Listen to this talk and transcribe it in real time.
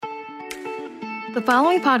The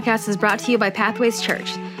following podcast is brought to you by Pathways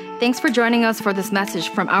Church. Thanks for joining us for this message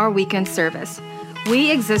from our weekend service.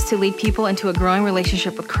 We exist to lead people into a growing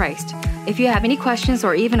relationship with Christ. If you have any questions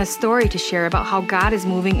or even a story to share about how God is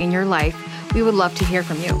moving in your life, we would love to hear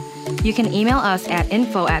from you. You can email us at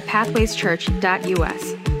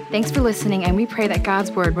info@pathwayschurch.us. Thanks for listening, and we pray that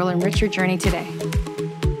God's word will enrich your journey today.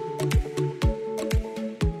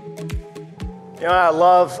 You know what I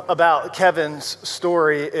love about Kevin's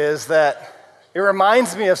story is that it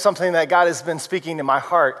reminds me of something that God has been speaking to my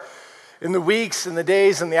heart in the weeks and the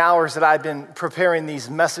days and the hours that I've been preparing these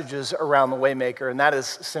messages around the Waymaker, and that is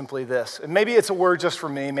simply this. And maybe it's a word just for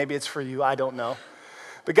me, maybe it's for you, I don't know.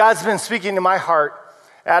 But God's been speaking to my heart,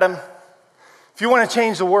 Adam, if you want to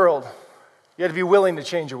change the world, you have to be willing to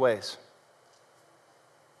change your ways.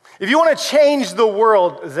 If you want to change the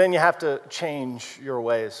world, then you have to change your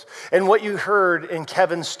ways. And what you heard in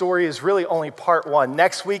Kevin's story is really only part one.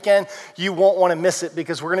 Next weekend, you won't want to miss it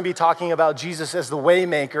because we're going to be talking about Jesus as the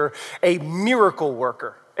Waymaker, a miracle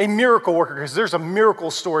worker. A miracle worker, because there's a miracle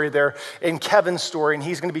story there in Kevin's story, and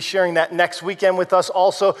he's going to be sharing that next weekend with us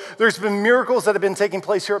also. There's been miracles that have been taking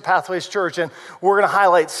place here at Pathways Church, and we're going to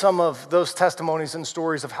highlight some of those testimonies and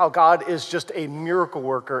stories of how God is just a miracle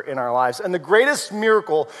worker in our lives. And the greatest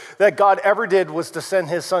miracle that God ever did was to send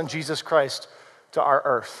his son, Jesus Christ, to our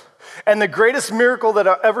earth. And the greatest miracle that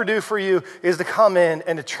I'll ever do for you is to come in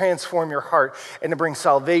and to transform your heart and to bring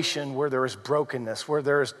salvation where there is brokenness, where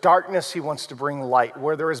there is darkness, he wants to bring light,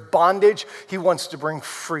 where there is bondage, he wants to bring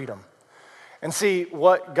freedom. And see,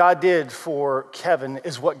 what God did for Kevin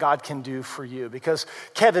is what God can do for you, because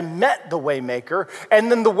Kevin met the Waymaker,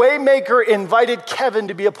 and then the Waymaker invited Kevin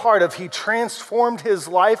to be a part of. He transformed his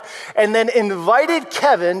life and then invited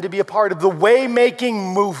Kevin to be a part of the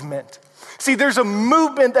Waymaking movement. See, there's a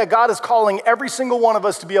movement that God is calling every single one of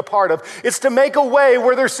us to be a part of. It's to make a way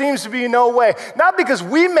where there seems to be no way. Not because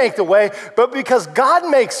we make the way, but because God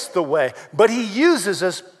makes the way. But he uses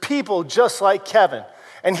us people just like Kevin.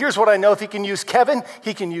 And here's what I know. If he can use Kevin,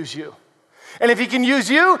 he can use you. And if he can use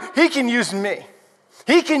you, he can use me.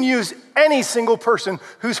 He can use any single person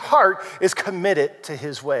whose heart is committed to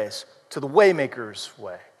his ways, to the Waymaker's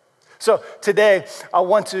way. So today, I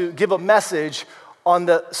want to give a message on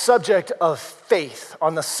the subject of faith,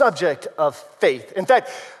 In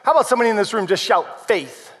fact, how about somebody in this room just shout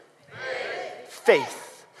faith?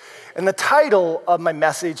 Faith. And the title of my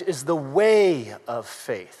message is The Way of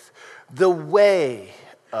Faith. The Way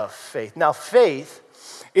of Faith. Now, faith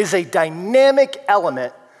is a dynamic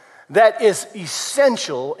element that is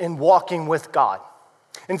essential in walking with God.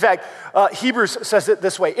 In fact, Hebrews says it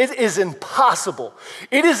this way: it is impossible.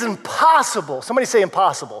 It is impossible. Somebody say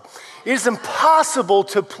impossible. It is impossible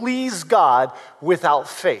to please God without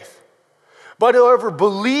faith. But whoever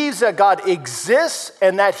believes that God exists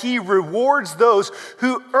and that he rewards those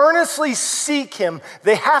who earnestly seek him,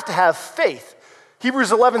 they have to have faith.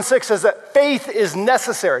 Hebrews 11:6 says that faith is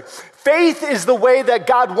necessary. Faith is the way that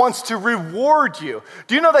God wants to reward you.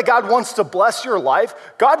 Do you know that God wants to bless your life?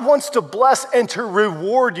 God wants to bless and to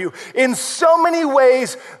reward you. In so many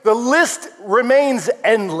ways, the list remains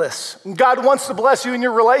endless. God wants to bless you in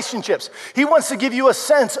your relationships. He wants to give you a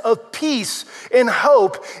sense of peace and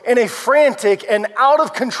hope in a frantic and out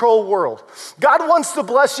of control world. God wants to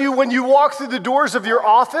bless you when you walk through the doors of your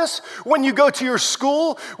office, when you go to your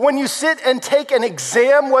school, when you sit and take an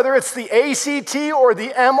exam, whether it's the ACT or the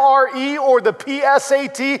MRE or the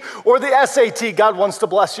PSAT or the SAT. God wants to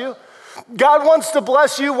bless you. God wants to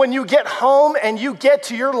bless you when you get home and you get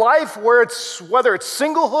to your life, whether it's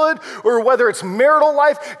singlehood or whether it's marital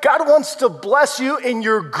life. God wants to bless you in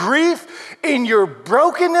your grief, in your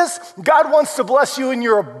brokenness. God wants to bless you in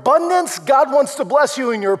your abundance. God wants to bless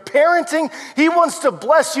you in your parenting. He wants to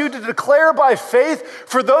bless you to declare by faith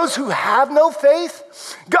for those who have no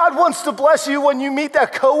faith. God wants to bless you when you meet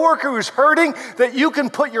that coworker who's hurting, that you can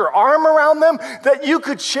put your arm around them, that you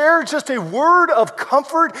could share just a word of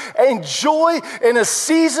comfort and joy in a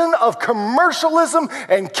season of commercialism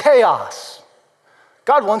and chaos.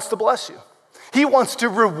 God wants to bless you. He wants to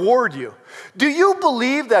reward you. Do you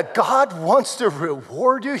believe that God wants to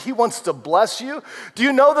reward you? He wants to bless you? Do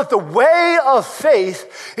you know that the way of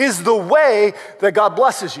faith is the way that God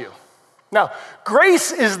blesses you? Now,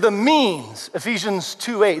 grace is the means. Ephesians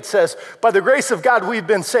 2:8 says, by the grace of God we've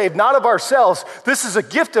been saved, not of ourselves. This is a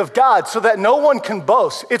gift of God so that no one can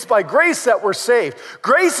boast. It's by grace that we're saved.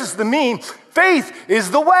 Grace is the mean. Faith is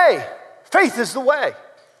the way. Faith is the way.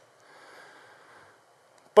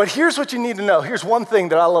 But here's what you need to know. Here's one thing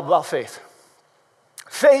that I love about faith.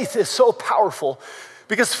 Faith is so powerful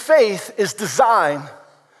because faith is designed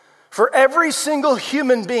for every single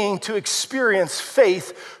human being to experience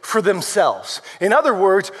faith for themselves. In other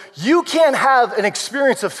words, you can't have an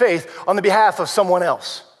experience of faith on the behalf of someone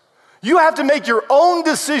else. You have to make your own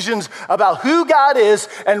decisions about who God is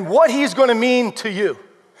and what he's going to mean to you.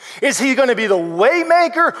 Is he going to be the way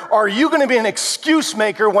maker, or are you going to be an excuse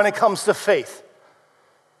maker when it comes to faith?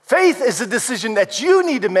 Faith is a decision that you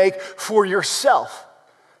need to make for yourself.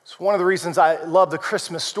 It's one of the reasons I love the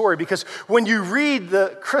Christmas story, because when you read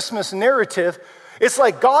the Christmas narrative, it's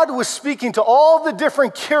like God was speaking to all the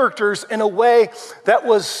different characters in a way that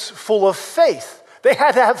was full of faith. They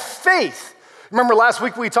had to have faith. Remember last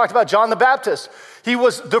week we talked about John the Baptist. He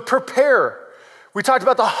was the preparer. We talked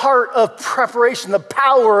about the heart of preparation, the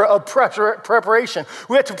power of preparation.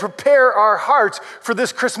 We had to prepare our hearts for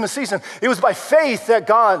this Christmas season. It was by faith that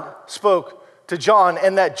God spoke to John,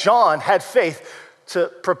 and that John had faith to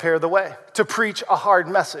prepare the way, to preach a hard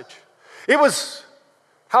message. It was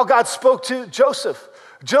how God spoke to Joseph.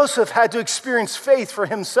 Joseph had to experience faith for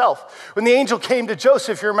himself. When the angel came to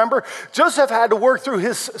Joseph, you remember, Joseph had to work through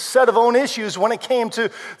his set of own issues when it came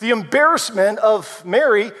to the embarrassment of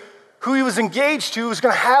Mary, who he was engaged to, was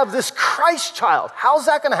going to have this Christ child. How's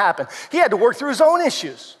that going to happen? He had to work through his own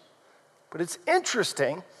issues. But it's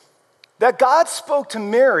interesting that God spoke to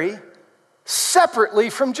Mary separately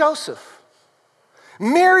from Joseph.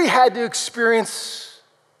 Mary had to experience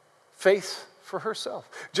faith for herself,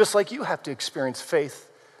 just like you have to experience faith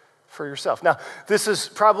for yourself. Now, this is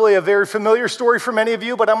probably a very familiar story for many of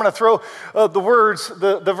you, but I'm going to throw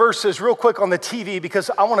the verses real quick on the TV, because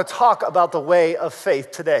I want to talk about the way of faith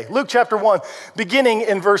today. Luke chapter 1, beginning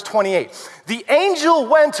in verse 28. The angel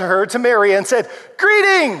went to her, to Mary, and said,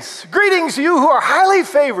 "Greetings, greetings, you who are highly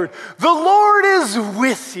favored. The Lord is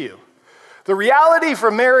with you." The reality for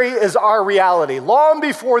Mary is our reality. Long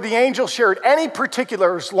before the angel shared any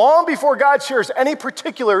particulars, long before God shares any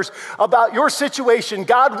particulars about your situation,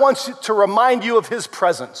 God wants to remind you of his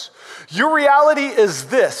presence. Your reality is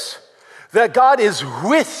this, that God is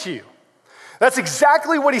with you. That's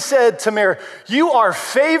exactly what he said to Mary. You are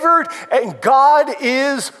favored and God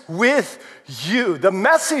is with you. The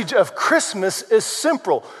message of Christmas is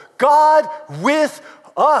simple. God with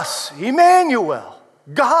us, Emmanuel.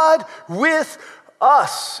 God with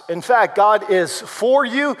us. In fact, God is for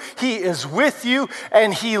you, he is with you,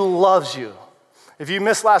 and he loves you. If you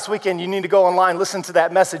missed last weekend, you need to go online, listen to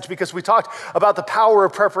that message, because we talked about the power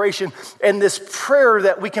of preparation and this prayer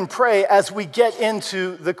that we can pray as we get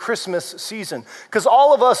into the Christmas season. Because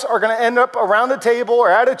all of us are going to end up around the table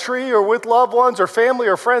or at a tree or with loved ones or family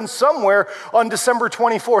or friends somewhere on December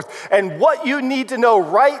 24th. And what you need to know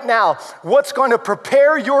right now, what's going to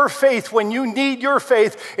prepare your faith when you need your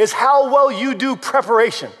faith, is how well you do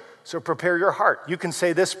preparation. So prepare your heart. You can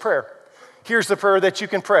say this prayer. Here's the prayer that you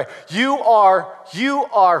can pray. You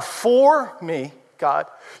are for me, God.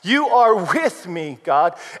 You are with me,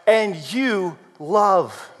 God, and you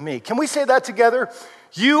love me. Can we say that together?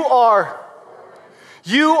 You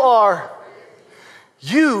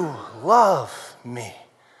love me.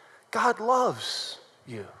 God loves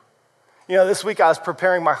you. You know, this week I was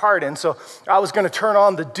preparing my heart, and so I was going to turn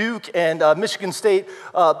on the Duke and Michigan State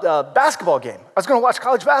basketball game. I was going to watch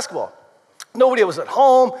college basketball. Nobody was at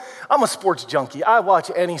home. I'm a sports junkie. I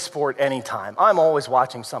watch any sport anytime. I'm always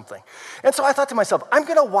watching something. And so I thought to myself, I'm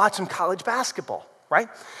going to watch some college basketball, right?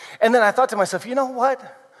 And then I thought to myself, you know what?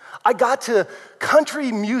 I got to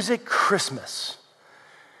Country Music Christmas.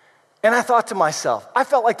 And I thought to myself, I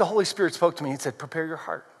felt like the Holy Spirit spoke to me and said, prepare your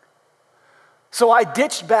heart. So I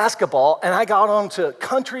ditched basketball and I got on to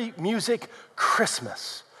Country Music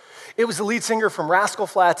Christmas. It was the lead singer from Rascal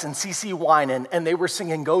Flatts and CeCe Winans, and they were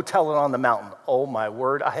singing Go Tell It on the Mountain. Oh my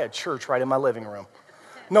word, I had church right in my living room.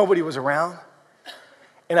 Nobody was around,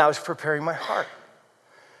 and I was preparing my heart.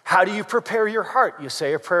 How do you prepare your heart? You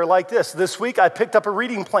say a prayer like this. This week I picked up a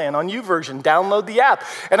reading plan on YouVersion. Download the app,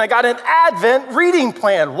 and I got an Advent reading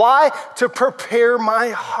plan. Why? To prepare my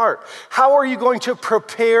heart. How are you going to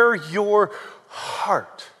prepare your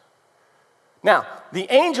heart? Now, the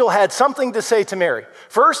angel had something to say to Mary.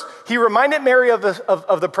 First, he reminded Mary of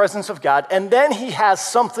the presence of God, and then he has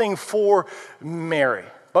something for Mary.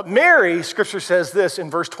 But Mary, Scripture says this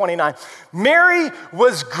in verse 29, Mary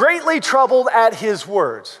was greatly troubled at his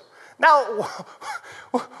words. Now,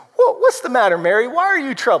 what's the matter, Mary? Why are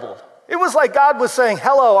you troubled? It was like God was saying,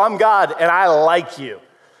 hello, I'm God, and I like you.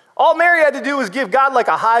 All Mary had to do was give God like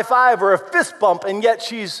a high five or a fist bump, and yet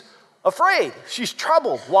she's afraid. She's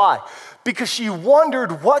troubled. Why? Because she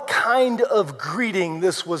wondered what kind of greeting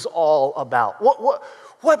this was all about.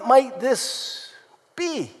 What might this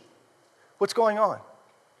be? What's going on?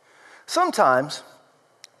 Sometimes,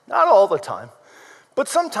 not all the time, but But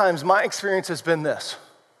sometimes my experience has been this,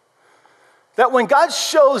 that when God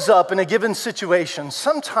shows up in a given situation,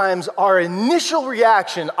 sometimes our initial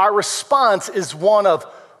reaction, our response is one of,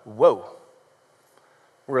 whoa,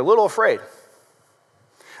 we're a little afraid.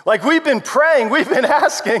 Like we've been praying, we've been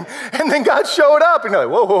asking, and then God showed up, and you're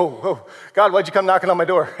like, whoa, whoa, whoa. God, why'd you come knocking on my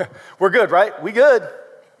door? We're good, right? We good.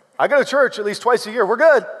 I go to church at least twice a year. We're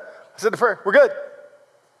good. I said the prayer. We're good.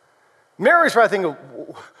 Mary's probably thinking,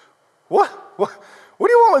 what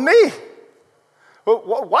do you want with me?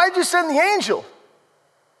 Why'd you send the angel?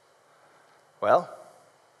 Well,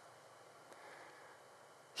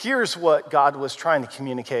 here's what God was trying to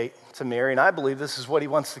communicate to Mary, and I believe this is what he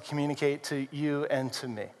wants to communicate to you and to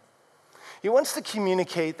me. He wants to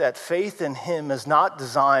communicate that faith in him is not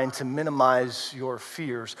designed to minimize your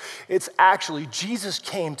fears. It's actually, Jesus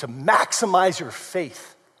came to maximize your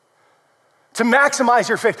faith. To maximize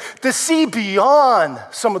your faith, to see beyond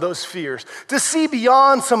some of those fears, to see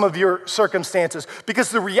beyond some of your circumstances.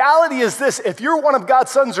 Because the reality is this, if you're one of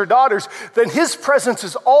God's sons or daughters, then his presence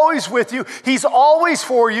is always with you. He's always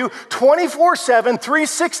for you, 24/7,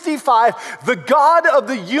 365. The God of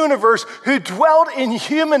the universe who dwelt in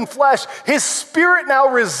human flesh, his spirit now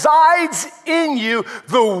resides in you.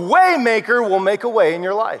 The waymaker will make a way in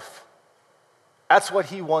your life. That's what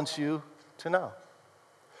he wants you to know.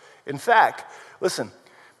 In fact, listen,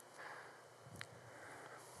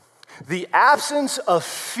 the absence of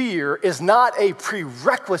fear is not a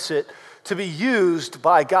prerequisite to be used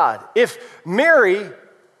by God. If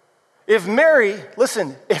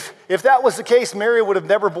that was the case, Mary would have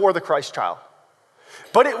never bore the Christ child.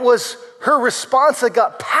 But it was her response that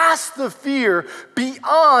got past the fear,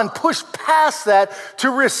 pushed past that to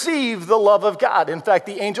receive the love of God. In fact,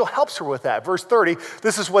 the angel helps her with that. Verse 30,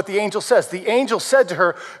 this is what the angel says. The angel said to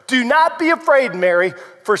her, "Do not be afraid, Mary."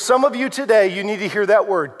 For some of you today, you need to hear that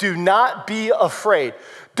word. Do not be afraid.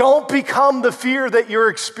 Don't become the fear that you're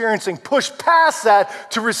experiencing. Push past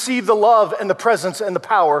that to receive the love and the presence and the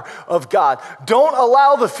power of God. Don't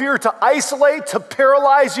allow the fear to isolate, to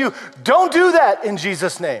paralyze you. Don't do that in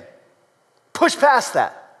Jesus' name. Push past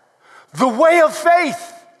that. The way of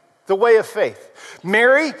faith. The way of faith.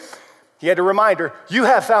 Mary, he had to remind her, you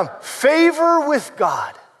have found favor with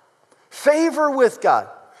God. Favor with God.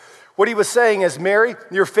 What he was saying is, Mary,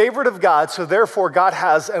 you're favored of God, so therefore God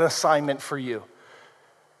has an assignment for you.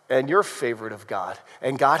 And you're favored of God,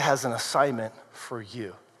 and God has an assignment for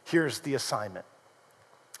you. Here's the assignment.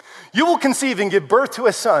 You will conceive and give birth to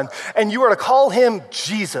a son, and you are to call him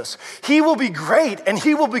Jesus. He will be great, and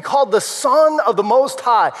he will be called the Son of the Most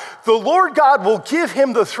High. The Lord God will give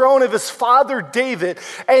him the throne of his father David,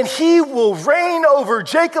 and he will reign over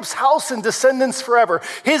Jacob's house and descendants forever.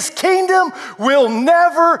 His kingdom will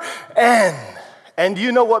never end. And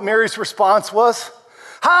you know what Mary's response was?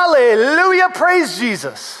 Hallelujah, praise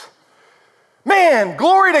Jesus. Man,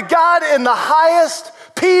 glory to God in the highest,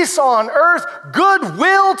 peace on earth,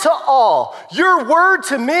 goodwill to all. Your word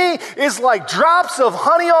to me is like drops of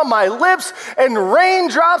honey on my lips and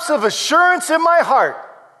raindrops of assurance in my heart.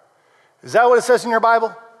 Is that what it says in your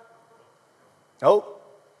Bible? Nope.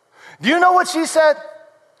 Do you know what she said?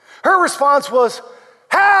 Her response was,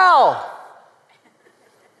 how?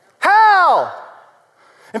 How?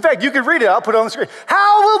 In fact, you could read it. I'll put it on the screen.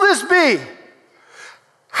 How will this be?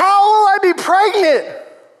 How will I be pregnant?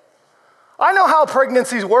 I know how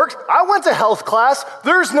pregnancies work. I went to health class.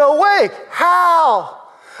 There's no way. How?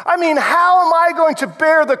 I mean, how am I going to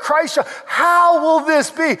bear the Christ child? How will this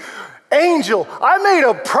be? Angel, I made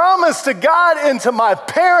a promise to God and to my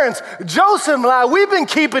parents. Joseph and I, we've been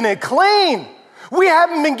keeping it clean. We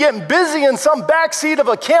haven't been getting busy in some backseat of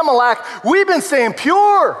a Cadillac. We've been staying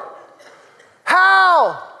pure.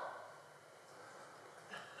 How?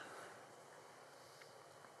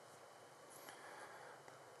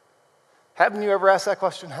 Haven't you ever asked that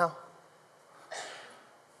question, how?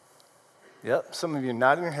 Yep, some of you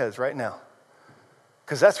nodding your heads right now.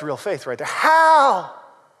 Because that's real faith right there. How?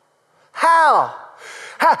 How?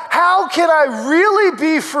 How can I really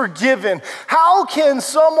be forgiven? How can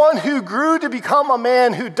someone who grew to become a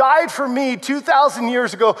man who died for me 2,000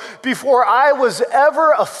 years ago before I was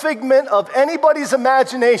ever a figment of anybody's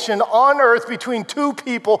imagination on earth between two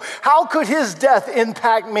people, how could his death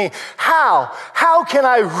impact me? How? How can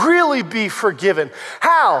I really be forgiven?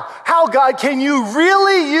 How? How, God, can you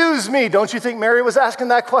really use me? Don't you think Mary was asking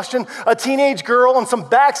that question? A teenage girl on some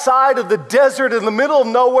backside of the desert in the middle of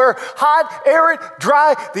nowhere, hot, arid, dry.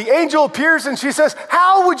 The angel appears and she says,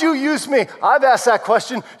 how would you use me? I've asked that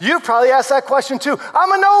question. You've probably asked that question too.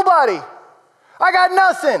 I'm a nobody. I got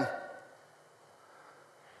nothing.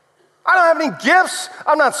 I don't have any gifts.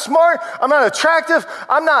 I'm not smart. I'm not attractive.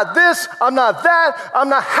 I'm not this. I'm not that. I'm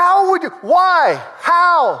not. Why?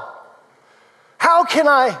 How can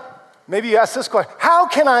I, maybe you ask this question, how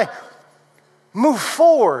can I move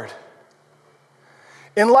forward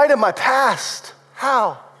in light of my past?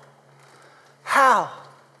 How?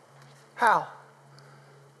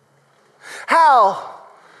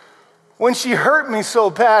 When she hurt me so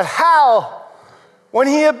bad? How? When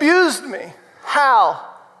he abused me? How?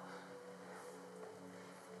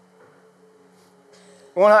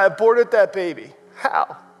 When I aborted that baby?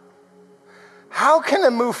 How? How can I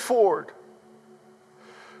move forward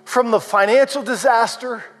from the financial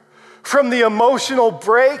disaster, from the emotional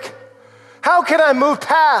break? How can I move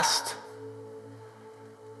past?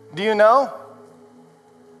 Do you know?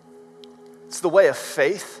 It's the way of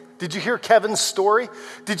faith. Did you hear Kevin's story?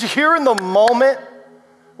 Did you hear in the moment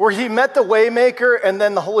where he met the waymaker and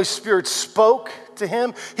then the Holy Spirit spoke to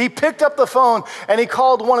him? He picked up the phone and he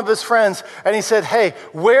called one of his friends and he said, hey,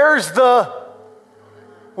 where's the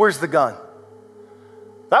gun?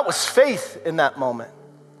 That was faith in that moment.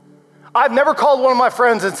 I've never called one of my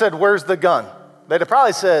friends and said, where's the gun? They'd have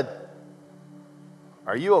probably said,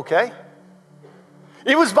 are you okay?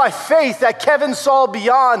 It was by faith that Kevin saw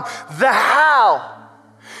beyond the how.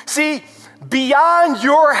 See, beyond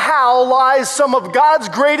your how lies some of God's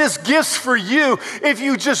greatest gifts for you if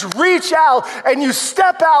you just reach out and you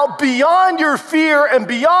step out beyond your fear and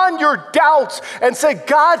beyond your doubts and say,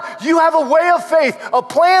 God, you have a way of faith, a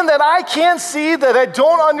plan that I can't see, that I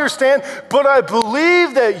don't understand, but I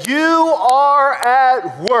believe that you are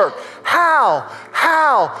at work. How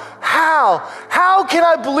can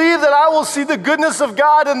I believe that I will see the goodness of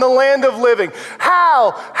God in the land of living?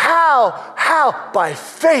 How? By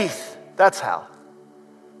faith. That's how.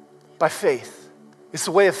 By faith. It's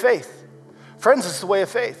the way of faith. Friends, it's the way of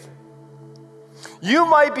faith. You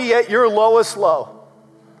might be at your lowest low.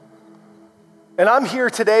 And I'm here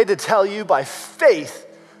today to tell you by faith,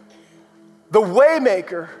 the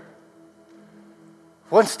waymaker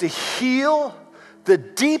wants to heal the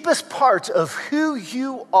deepest parts of who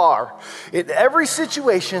you are in every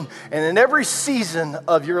situation and in every season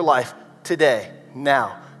of your life today,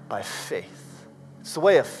 now, by faith. It's the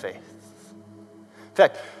way of faith. In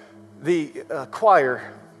fact, the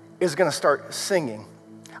choir is going to start singing.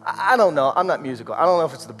 I don't know. I'm not musical. I don't know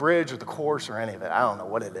if it's the bridge or the chorus or any of it. I don't know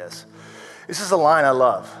what it is. This is a line I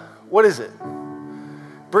love. What is it?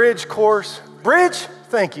 Bridge, chorus. Bridge?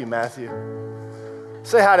 Thank you, Matthew.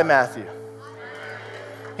 Say hi to Matthew.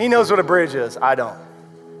 He knows what a bridge is. I don't.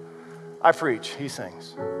 I preach. He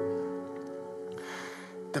sings.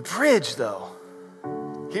 The bridge, though,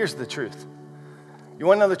 here's the truth. You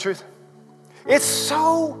want to know the truth? It's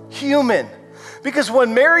so human. Because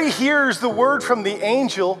when Mary hears the word from the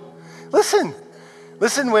angel, listen,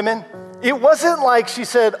 women, it wasn't like she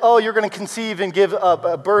said, oh, you're going to conceive and give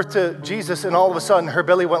birth to Jesus, and all of a sudden her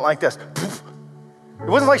belly went like this. It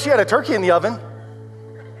wasn't like she had a turkey in the oven.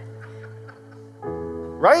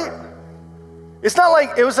 Right? It's not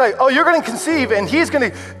like, it was like, oh, you're going to conceive and he's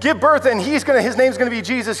going to give birth and his name's going to be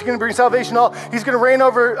Jesus. He's going to bring salvation. He's going to reign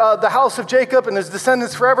over the house of Jacob and his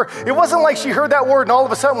descendants forever. It wasn't like she heard that word and all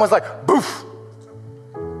of a sudden was like, boof.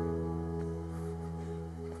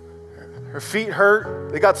 Her feet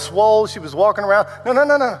hurt. They got swollen. She was walking around.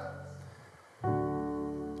 No.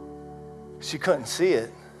 She couldn't see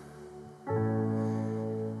it.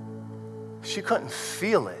 She couldn't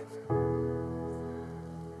feel it.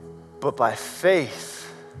 But by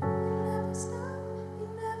faith,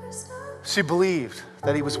 she believed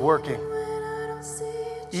that he was working.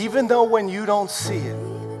 Even though when you don't see it,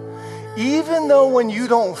 even though when you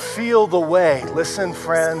don't feel the way, listen,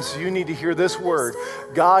 friends, you need to hear this word.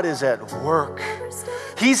 God is at work.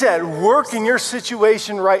 He's at work in your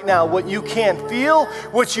situation right now. What you can't feel,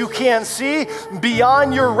 what you can't see,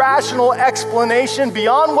 beyond your rational explanation,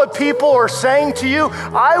 beyond what people are saying to you,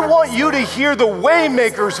 I want you to hear the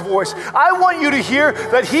waymaker's voice. I want you to hear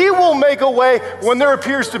that he will make a way when there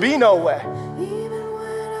appears to be no way.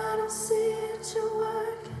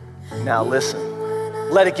 Now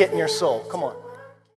listen, let it get in your soul. Come on.